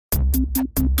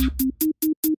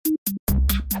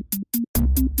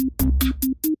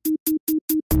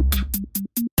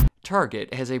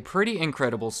Target has a pretty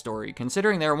incredible story,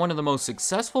 considering they are one of the most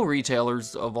successful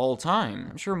retailers of all time.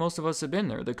 I'm sure most of us have been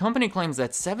there. The company claims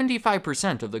that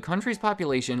 75% of the country's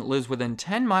population lives within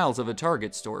 10 miles of a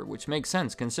Target store, which makes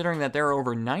sense considering that there are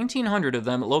over 1,900 of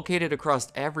them located across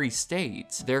every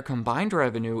state. Their combined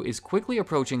revenue is quickly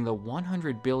approaching the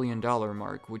 $100 billion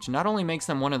mark, which not only makes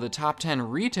them one of the top 10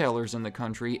 retailers in the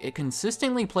country, it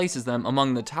consistently places them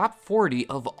among the top 40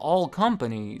 of all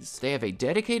companies. They have a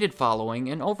dedicated following,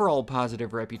 and overall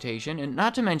positive reputation, and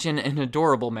not to mention an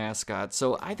adorable mascot,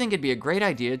 so I think it'd be a great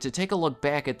idea to take a look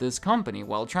back at this company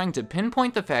while trying to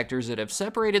pinpoint the factors that have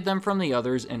separated them from the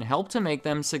others and helped to make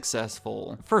them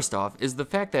successful. First off is the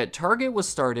fact that Target was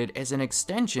started as an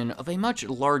extension of a much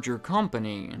larger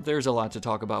company. There's a lot to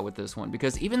talk about with this one,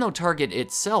 because even though Target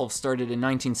itself started in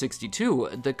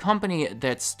 1962, the company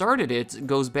that started it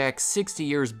goes back 60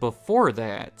 years before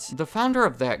that. The founder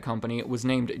of that company was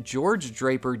named George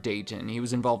Draper Dayton. He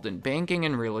was involved in banking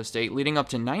and real estate leading up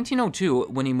to 1902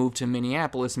 when he moved to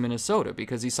Minneapolis, Minnesota,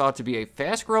 because he saw it to be a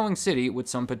fast-growing city with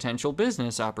some potential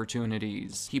business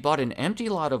opportunities. He bought an empty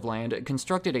lot of land,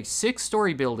 constructed a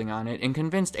 6-story building on it, and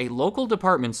convinced a local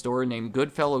department store named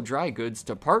Goodfellow Dry Goods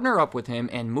to partner up with him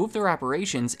and move their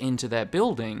operations into that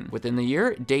building. Within the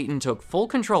year, Dayton took full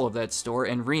control of that store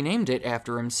and renamed it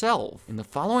after himself. In the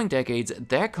following decades,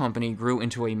 that company grew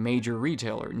into a major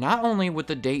retailer, not only with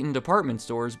the Dayton department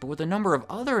stores, but with a number of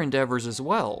other endeavors as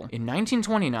well. In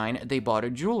 1929, they bought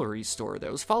a jewelry store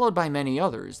that was followed by many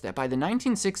others that by the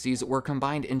 1960s were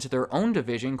combined into their own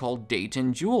division called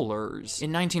Dayton Jewelers.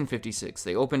 In 1956,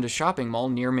 they opened a shopping mall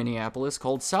near Minneapolis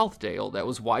called Southdale that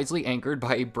was wisely anchored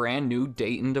by a brand new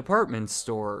Dayton department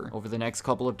store. Over the next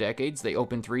couple of decades, they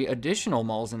opened 3 additional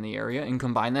malls in the area and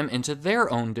combined them into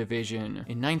their own division.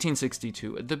 In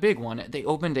 1962, the big one, they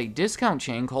opened a discount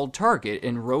chain called Target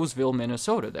in Roseville,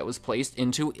 Minnesota that was placed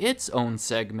into its own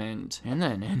segment. And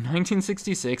then in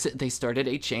 1966, they started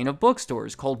a chain of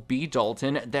bookstores called B.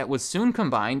 Dalton that was soon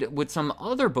combined with some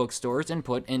other bookstores and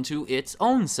put into its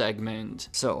own segment.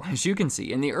 So, as you can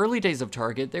see, in the early days of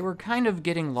Target, they were kind of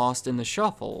getting lost in the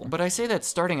shuffle. But I say that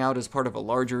starting out as part of a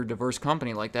larger, diverse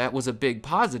company like that was a big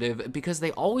positive because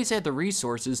they always had the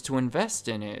resources to invest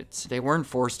in it. They weren't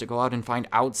forced to go out and find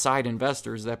outside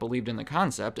investors that believed in the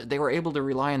concept. They were able to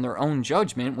rely on their own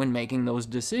judgment when making those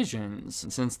decisions.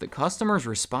 Since the customers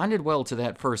responded well to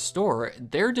that first store,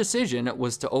 their decision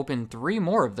was to open 3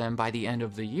 more of them by the end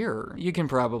of the year. You can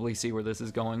probably see where this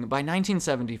is going. By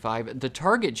 1975, the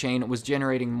Target chain was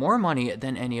generating more money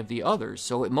than any of the others,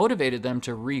 so it motivated them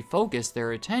to refocus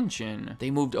their attention.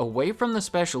 They moved away from the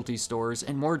specialty stores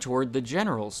and more toward the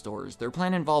general stores. Their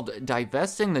plan involved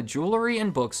divesting the jewelry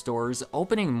and bookstores,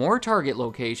 opening more Target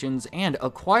locations, and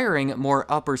acquiring more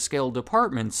upper-scale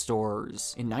department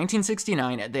stores. In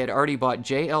 1969, they had already bought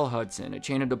J.L. Hudson, a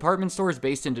chain of department stores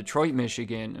based in Detroit,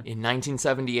 Michigan. In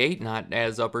 1978, not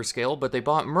as upper scale, but they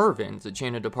bought Mervyn's, a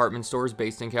chain of department stores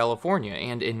based in California,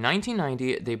 and in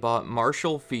 1990, they bought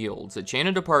Marshall Field's, a chain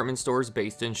of department stores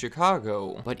based in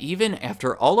Chicago. But even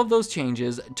after all of those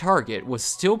changes, Target was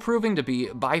still proving to be,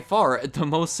 by far, the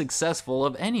most successful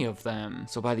of any of them.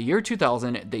 So by the year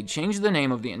 2000, they changed the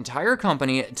name of the entire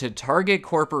company to Target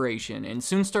Corporation, and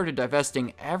soon started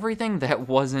divesting everything that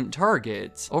wasn't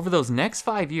Target. Over those next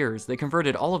 5 years, they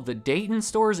converted all of the Dayton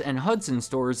stores and Hudson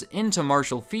stores into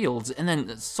Marshall Field's, and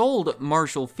then sold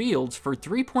Marshall Field's for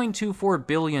 $3.24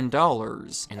 billion.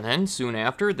 And then, soon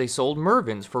after, they sold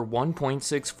Mervyn's for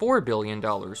 $1.64 billion,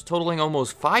 totaling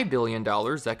almost $5 billion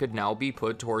that could now be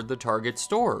put toward the Target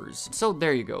stores. So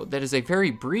there you go. That is a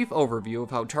very brief overview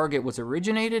of how Target was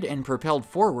originated and propelled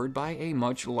forward by a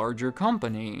much larger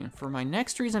company. For my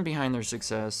next reason behind their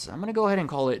success, I'm gonna go ahead and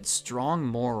call it strong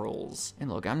morals.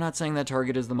 And look, I'm not saying that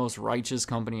Target is the most righteous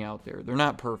company out there. They're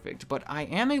not perfect, but I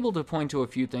am able to point to a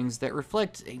few things that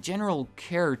reflect a general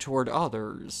care toward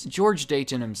others. George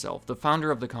Dayton himself, the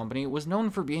founder of the company, was known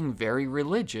for being very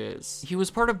religious. He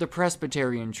was part of the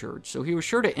Presbyterian Church, so he was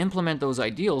sure to implement those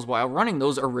ideals while running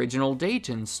those original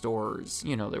Dayton stores.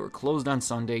 You know, they were closed on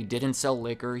Sunday, didn't sell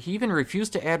liquor. He even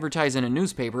refused to advertise in a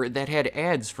newspaper that had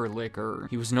ads for liquor.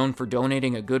 He was known for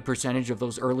donating a good percentage of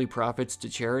those early profits to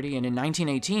charity, and in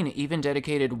 1918 even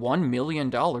dedicated $1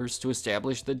 million to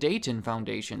establish the Dayton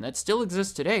Foundation that still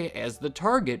exists today as the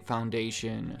Target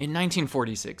Foundation. In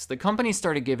 1946, the company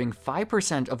started giving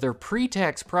 5% of their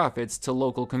pre-tax profits to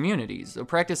local communities, a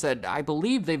practice that I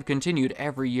believe they've continued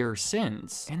every year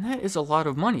since. And that is a lot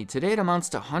of money. Today it amounts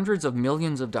to hundreds of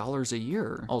millions of dollars a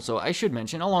year. Also, I should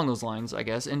mention, along those lines, I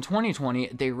guess, in 2020,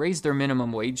 they raised their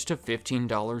minimum wage to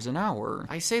 $15 an hour.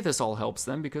 I say this all helps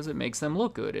them because it makes them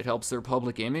look good, it helps their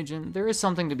public image, and there is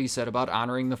something to be said about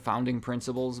honoring the founding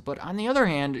principles, but on the other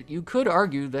hand, you could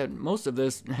argue that most of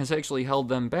this has actually held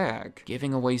them back,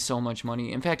 giving away so much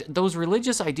money. In fact, those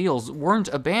religious ideals weren't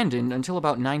abandoned until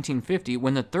about 1950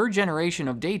 when the third generation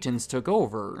of Daytons took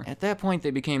over. At that point,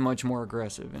 they became much more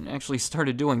aggressive and actually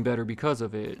started doing better because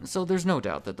of it. So there's no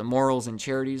doubt that the morals and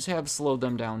charities have slowed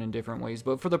them down in different ways,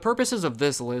 but for the purposes of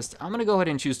this list, I'm gonna go ahead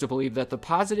and choose to believe that the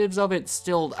positives of it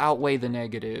still outweigh the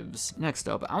negatives. Next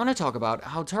up, I want to talk about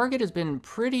how Target has been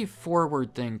pretty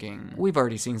forward-thinking. We've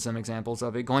already seen some examples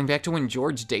of it, going back to when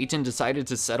George Dayton decided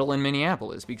to settle in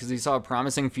Minneapolis because he saw a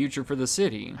promising future for the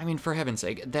city. I mean, for heaven's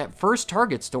sake, that first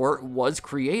Target store was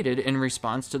created in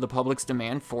response to the public's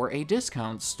demand for a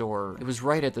discount store. It was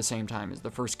right at the same time as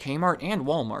the first Kmart and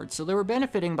Walmart, so they were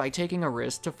benefiting by taking a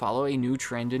risk to follow a new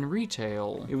trend in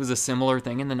retail. It was a similar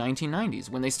thing in the 1990s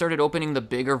when they started opening the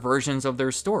bigger versions of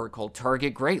their store called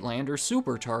Target Greatland or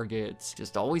Super Targets,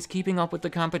 just always keeping up with the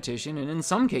competition and in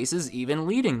some cases even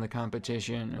leading the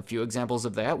competition. A few examples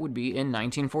of that would be in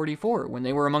 1944 when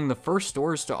they were among the first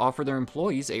stores to offer their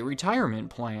employees a retirement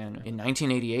plan. In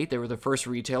 1988 they were the first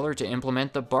retailer to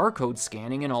implement the barcode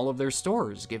scanning in all of their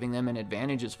stores, giving them an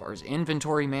advantage as far as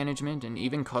inventory management and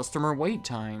even customer wait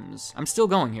times. I'm still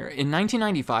going here. In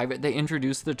 1995 they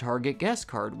introduced the Target Guest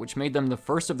Card, which made them the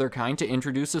first of their kind to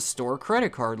introduce a store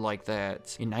credit card like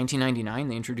that. In 1999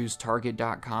 they introduced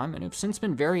Target.com and have since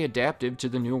been very adaptive to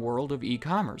the new world of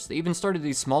e-commerce. They even started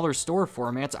these smaller store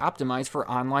formats optimized for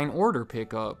online order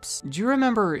pickups. Do you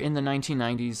remember in the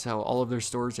 1990s how all of their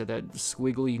stores had that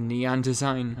squiggly neon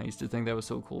design? I used to think that was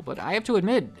so cool, but I have to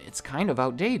admit, it's kind of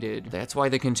outdated. That's why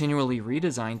they continually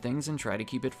redesign things and try to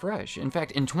keep it fresh. In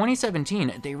fact, in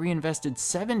 2017, they reinvested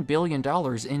 $7 billion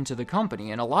into the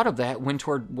company, and a lot of that went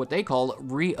toward what they call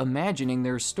reimagining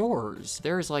their stores.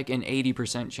 There's like an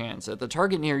 80% chance that the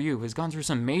Target near you has gone through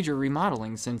some major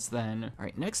remodeling since then.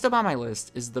 Alright, next up on my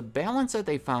list is the balance that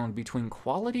they found between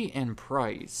quality and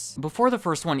price. Before the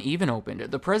first one even opened,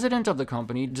 the president of the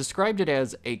company described it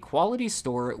as a quality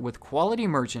store with quality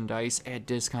merchandise at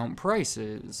discount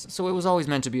prices. So it was always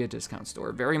meant to be a discount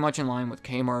store, very much in line with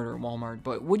Kmart or Walmart,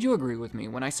 but would you agree with me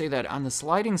when I say that on the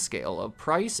sliding scale of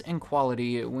price and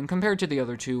quality, when compared to the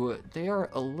other two, they are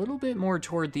a little bit more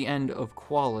toward the end of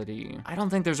quality? I don't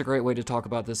think there's a great way to talk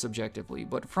about this objectively,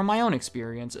 but from my own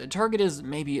experience, Target is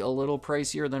maybe a little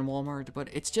pricier than Walmart, but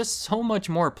it's just so much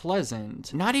more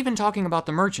pleasant. Not even talking about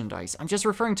the merchandise, I'm just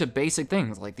referring to basic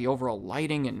things like the overall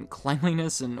lighting and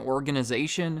cleanliness and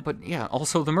organization, but yeah,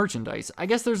 also the merchandise. I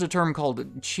guess there's a term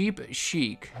called cheap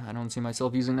chic. I don't see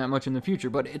myself using that much in the future,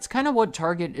 but it's kind of what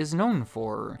Target is known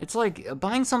for. It's like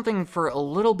buying something for a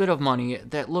little bit of money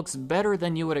that looks better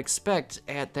than you would expect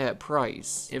at that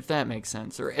price, if that makes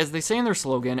sense. Or as they say in their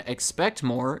slogan, expect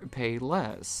more, pay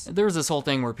less. There was this whole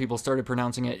thing where people started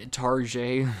pronouncing it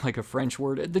Target, like a French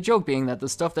word, the joke being that the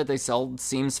stuff that they sell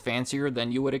seems fancier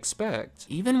than you would expect.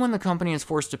 Even when the company is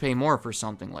forced to pay more for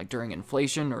something, like during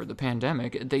inflation or the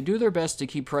pandemic, they do their best to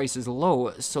keep prices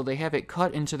low so they have it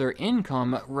cut into their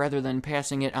income rather than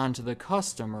passing it on to the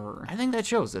customer. I think that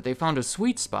shows that they found a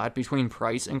sweet spot between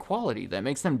price and quality that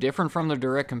makes them different from their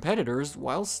direct competitors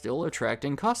while still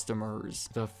attracting customers.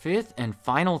 The fifth and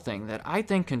final thing that I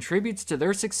think contributes to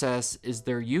their success is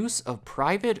their use of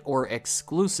private or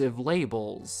exclusive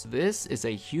labels. This is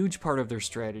a huge part of their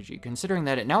strategy, considering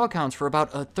that it now accounts for about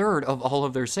a third of all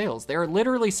of their sales. They are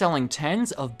literally selling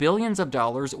tens of billions of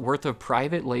dollars worth of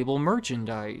private label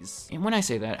merchandise. And when I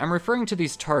say that, I'm referring to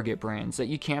these Target brands that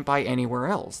you can't buy anywhere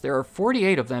else. There are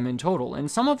 48 of them in total, and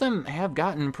some of them have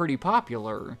gotten pretty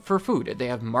popular. For food, they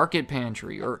have Market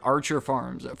Pantry or Archer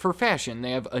Farms. For fashion,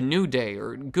 they have A New Day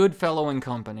or Goodfellow and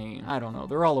Company. I don't know,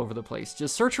 they're all over the place.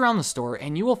 Just search around the store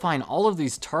and you will find all of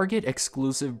these Target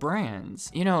exclusive brands.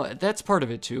 You know, that's part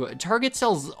of it too. Target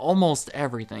sells almost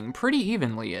everything pretty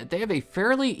evenly. They have a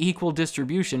fairly equal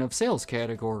distribution of sales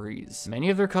categories. Many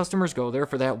of their customers go there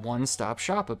for that one-stop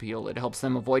shop appeal. It helps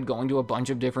them avoid going to a bunch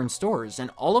of different stores,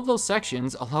 and all of those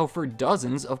sections allow for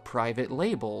dozens of private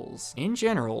labels. In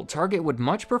general, Target would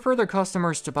much prefer their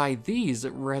customers to buy these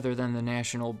rather than the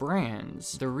national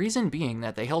brands. The reason being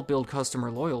that they help build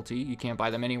customer loyalty. You can't buy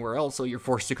them anywhere else, so you're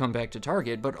forced to come back to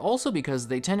Target, but also because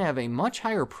they tend to have a much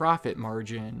higher profit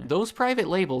margin. Those private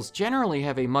labels generally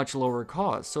have a much lower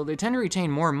costs, so they tend to retain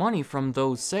more money from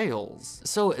those sales.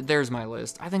 So there's my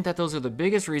list. I think that those are the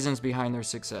biggest reasons behind their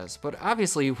success, but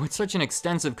obviously with such an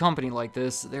extensive company like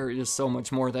this, there is so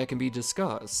much more that can be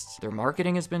discussed. Their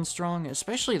marketing has been strong,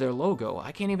 especially their logo.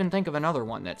 I can't even think of another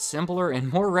one that's simpler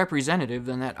and more representative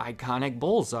than that iconic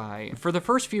bullseye. For the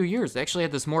first few years, they actually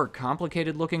had this more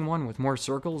complicated looking one with more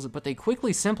circles, but they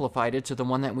quickly simplified it to the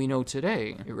one that we know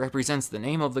today. It represents the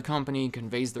name of the company,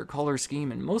 conveys their color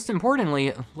scheme, and most importantly,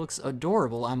 it looks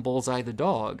adorable on Bullseye the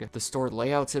dog. The store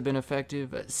layouts have been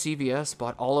effective. CVS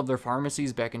bought all of their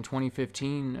pharmacies back in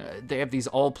 2015. They have these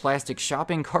all plastic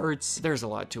shopping carts. There's a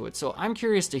lot to it, so I'm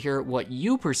curious to hear what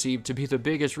you perceive to be the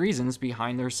biggest reasons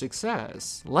behind their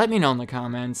success. Let me know in the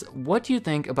comments, what do you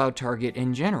think about Target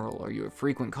in general? Are you a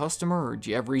frequent customer, or do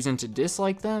you have reason to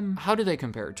dislike them? How do they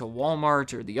compare to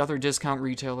Walmart or the other discount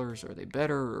retailers? Are they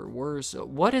better or worse?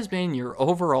 What has been your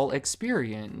overall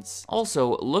experience?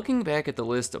 Also, looking back at the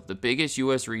list of the biggest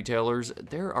US retailers,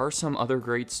 there are some other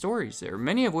great stories there,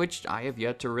 many of which I have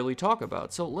yet to really talk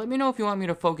about, so let me know if you want me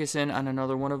to focus in on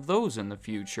another one of those in the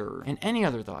future. And any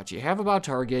other thoughts you have about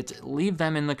Target, leave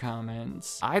them in the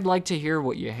comments. I'd like to hear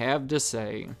what you have to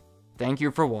say. Thank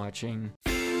you for watching.